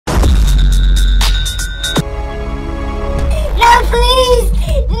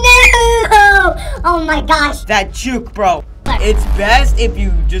Oh my gosh. That juke, bro. It's best if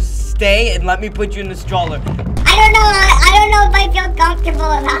you just stay and let me put you in the stroller. I don't know if I feel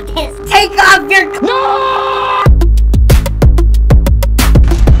comfortable about this. Take off your... No!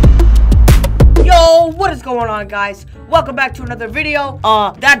 Yo, what is going on, guys? Welcome back to another video.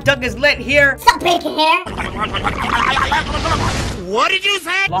 That Doug is lit here. Stop breaking hair. What did you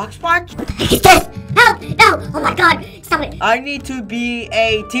say? Lock spot? Help! No! Oh my god! Stop it! I need to be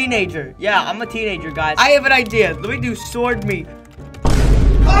a teenager. Yeah, I'm a teenager, guys. I have an idea. Let me do sword meat.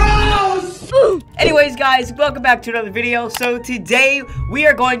 Anyways, guys, welcome back to another video. So today we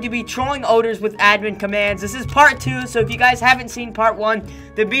are going to be trolling odors with admin commands. This is part 2, so if you guys haven't seen part 1,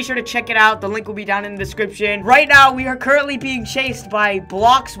 then be sure to check it out. The link will be down in the description. Right now, we are currently being chased by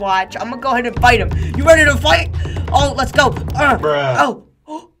Blox Watch. I'm gonna go ahead and fight him. You ready to fight? Oh, let's go. Oh,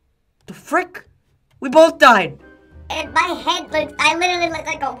 the frick? We both died. And my head looks, I literally look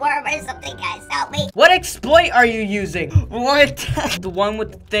like a worm or something, guys. Help me. What exploit are you using? What? The one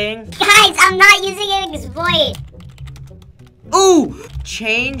with the thing? Guys, I'm not using an exploit. Ooh!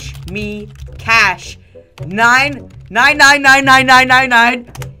 Change me cash.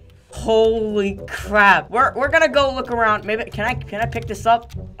 9999999. Holy crap. We're gonna go look around. Maybe can I pick this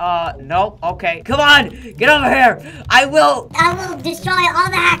up? No. Okay. Come on, get over here. I will destroy all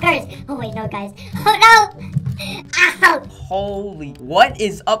the hackers. Oh wait, no, guys. Oh no. Ow. Holy, what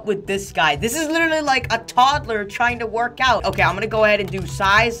is up with this guy? This is literally like a toddler trying to work out. Okay, I'm gonna go ahead and do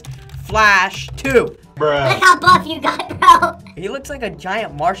size flash 2. Bruh. Look how buff you got, bro. He looks like a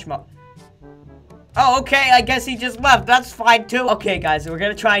giant marshmallow. Oh, okay, I guess he just left. That's fine, too. Okay, guys, we're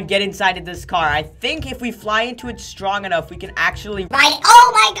gonna try and get inside of this car. I think if we fly into it strong enough, we can actually... Right.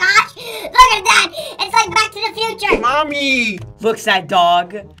 Oh, my gosh. Look at that. It's like Back to the Future. Mommy. Looks that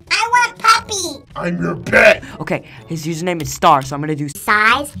dog. I want puppy. I'm your pet. Okay, his username is Star, so I'm gonna do...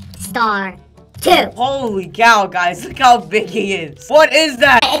 Size star 2. Holy cow, guys. Look how big he is. What is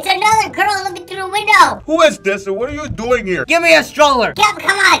that? It's another girl looking through the window. Who is this and what are you doing here? Give me a stroller. Yep,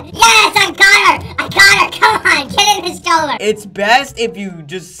 come on. Yes, I got her. I got her. Come on, get in the stroller. It's best if you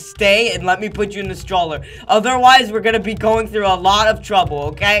just stay and let me put you in the stroller. Otherwise, we're gonna be going through a lot of trouble,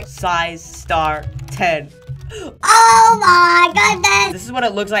 okay? Size star 10. Oh my goodness. This is what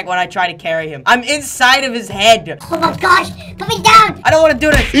it looks like when I try to carry him. I'm inside of his head. Oh my gosh. Put me down. I don't want to do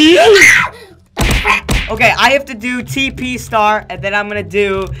this. Okay, I have to do TP star, and then I'm gonna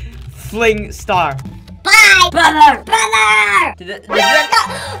do fling star. Bye, brother.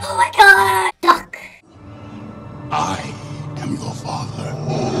 Oh my god, duck. I am your father.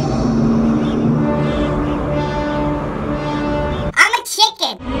 I'm a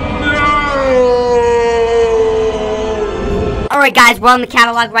chicken. Alright guys, we're on the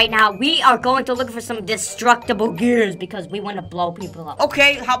catalog right now. We are going to look for some destructible gears because we want to blow people up.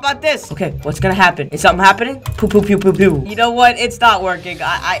 Okay, how about this? Okay, what's gonna happen? Is something happening? Poo poo poo poo poo. You know what? It's not working.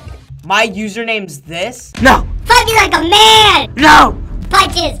 My username's this. No! Fight me like a man! No!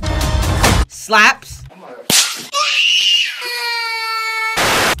 Punches! Slaps.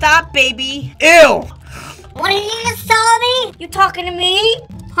 Stop, baby. Ew! What did you just tell me? You talking to me?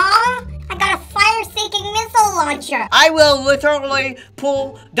 Huh? I got a fire-seeking missile launcher. I will literally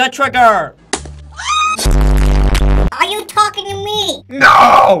pull the trigger. Are you talking to me?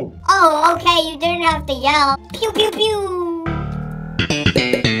 No! Oh, okay, you didn't have to yell. Pew, pew, pew.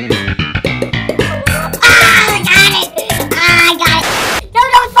 Ah, I got it. No,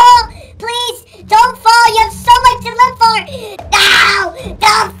 don't fall. Please, don't fall. You have so much to live for. No,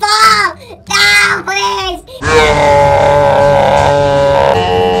 don't fall. No, please.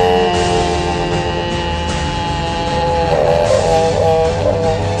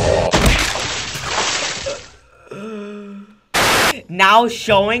 Now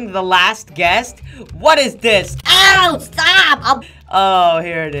showing the last guest. What is this? Ow, stop. Oh,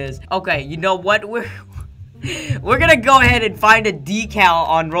 here it is. Okay, you know what? We're gonna go ahead and find a decal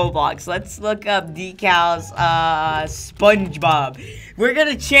on Roblox. Let's look up decals, SpongeBob. We're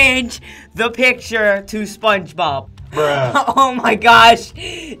gonna change the picture to SpongeBob. Bruh. Oh my gosh.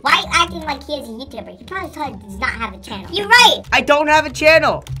 Why are you acting like he is a YouTuber? He probably does not have a channel. You're right. I don't have a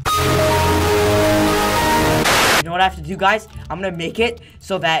channel. You know what I have to do, guys? I'm gonna make it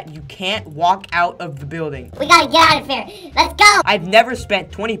so that you can't walk out of the building. We gotta get out of here. Let's go. I've never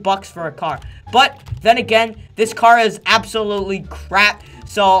spent 20 bucks for a car. But then again, this car is absolutely crap.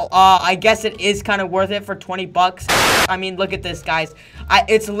 So, I guess it is kind of worth it for 20 bucks. I mean, look at this, guys.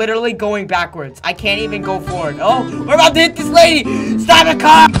 It's literally going backwards. I can't even go forward. Oh, we're about to hit this lady. Stop the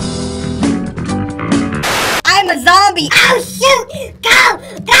car. I'm a zombie. Oh, shoot. Go.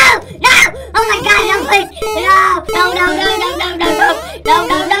 No. Oh, my God. No, please. No.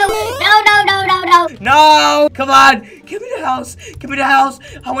 No! Come on! Give me the house! Give me the house!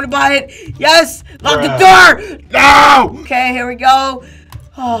 I want to buy it! Yes! Lock the door! No! Okay, here we go.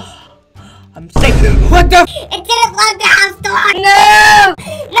 Oh, I'm safe. What the? It didn't lock the house door! No!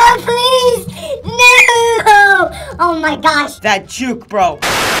 No, please! No! Oh my gosh. That juke, bro.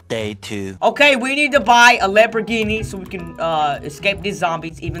 Day 2. Okay, we need to buy a Lamborghini so we can escape these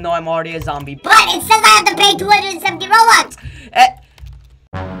zombies, even though I'm already a zombie. But it says I have to pay 270 Robux!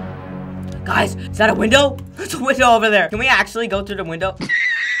 Guys, is that a window? There's a window over there. Can we actually go through the window?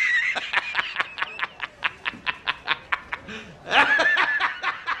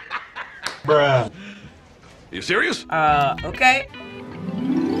 Bruh. You serious? Okay.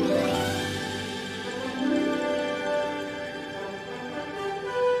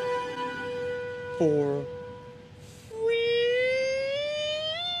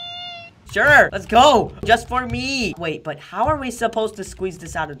 Sure, let's go. Just for me. Wait, but how are we supposed to squeeze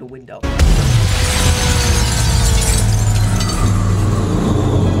this out of the window?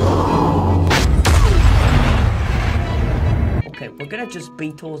 Okay, we're gonna just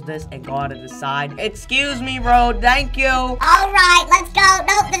B-tools this and go out of the side. Excuse me, road. Thank you. Alright, let's go.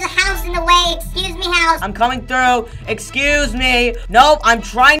 Nope, there's a house in the way. Excuse me, house. I'm coming through. Excuse me. Nope, I'm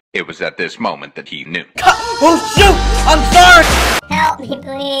trying. It was at this moment that he knew. Oh, shoot! I'm sorry! Help me,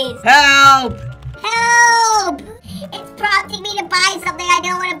 please. Help! Help! It's prompting me to buy something I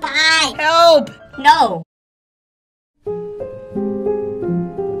don't want to buy. Help! No.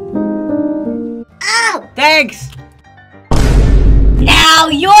 Oh! Thanks! Now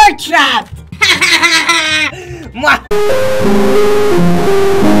you're trapped! Mwah.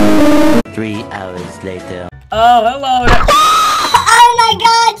 3 hours later. Oh, hello. Oh my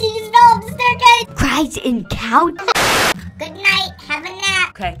god, she just fell up the staircase! Cries in couch? Good night, have a nap.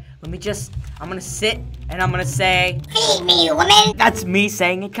 Okay, I'm gonna sit and I'm gonna say, Feed me, woman! that's me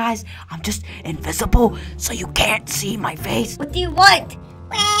saying it, guys. I'm just invisible, so you can't see my face. What do you want?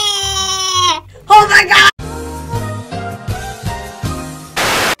 Oh my god!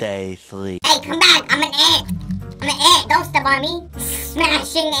 Day 3. Hey, come back, I'm an ant. I'm an ant, don't step on me.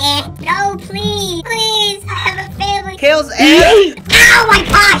 Smashing ant. No, please. Please, I have a family. Kills ant. Oh my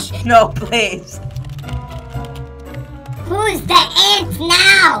gosh! No, please. Who's the ant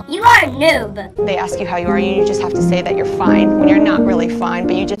now? You are a noob. They ask you how you are, and you just have to say that you're fine when you're not really fine,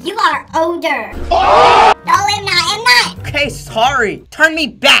 but you just... You are older. No, I'm not. Okay, sorry. Turn me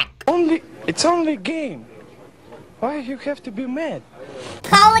back. It's only a game. Why you have to be mad?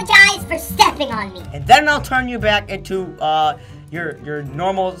 Apologize for stepping on me. And then I'll turn you back into, your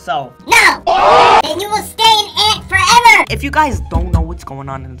normal self. No! Then you will stay an ant forever. If you guys don't know what's going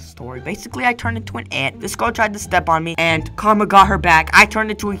on in the story, basically I turned into an ant. This girl tried to step on me, and Karma got her back. I turned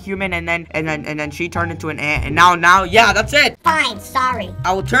into a human, and then she turned into an ant, and now, yeah, that's it. Fine, sorry.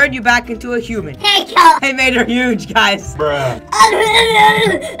 I will turn you back into a human. Here you go. I made her huge, guys. Bruh.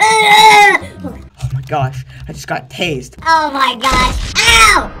 Oh my gosh, I just got tased. Oh my gosh.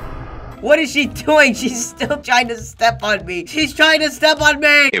 Ow! What is she doing? She's still trying to step on me. She's trying to step on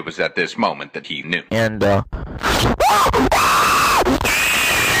me. It was at this moment that he knew. And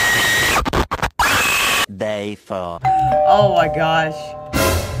Day 4. Oh my gosh.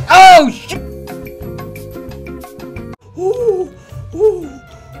 Oh shit. Ooh, ooh,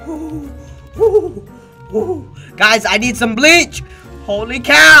 ooh, ooh, ooh. Guys, I need some bleach. Holy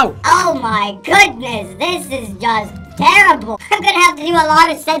cow. Oh my goodness, this is just terrible. I'm gonna have to do a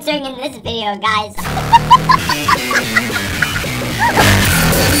lot of censoring in this video, guys.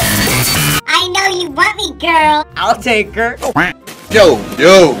 I know you want me, girl. I'll take her. Yo.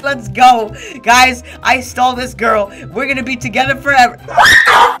 Let's go. Guys, I stole this girl. We're gonna be together forever.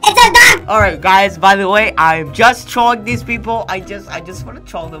 It's a dog. Alright, guys, by the way, I'm just trolling these people. I just want to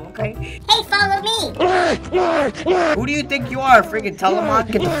troll them, okay? Hey, follow me. Who do you think you are? Freaking Telemon?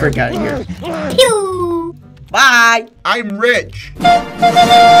 Get the frick out of here. Pew. Bye. I'm rich. Whoa.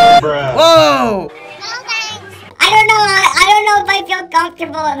 No thanks. I don't know if I feel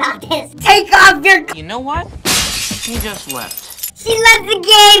comfortable about this. Take off your... You know what? He just left. She left the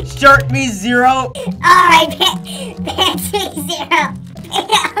game. Shirt me 0. Alright, pants me 0.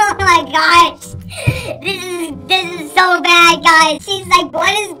 Oh my gosh. This is so bad, guys. She's like,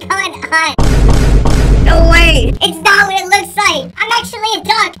 what is going on? No way. It's not what it looks like. I'm actually a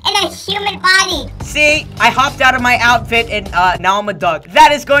duck in a human body. See, I hopped out of my outfit and now I'm a duck.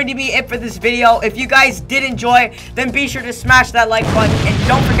 That is going to be it for this video. If you guys did enjoy, then be sure to smash that like button and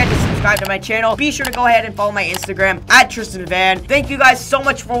don't forget to subscribe to my channel. Be sure to go ahead and follow my Instagram at TristanVan. Thank you guys so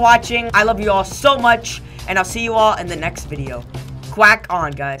much for watching. I love you all so much, and I'll see you all in the next video. Quack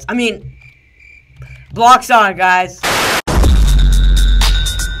on, guys. I mean, blocks on, guys.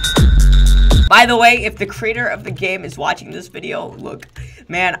 By the way, if the creator of the game is watching this video, look,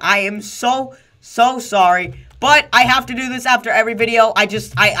 man, I am so sorry. But I have to do this after every video.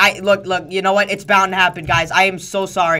 Look, you know what? It's bound to happen, guys. I am so sorry.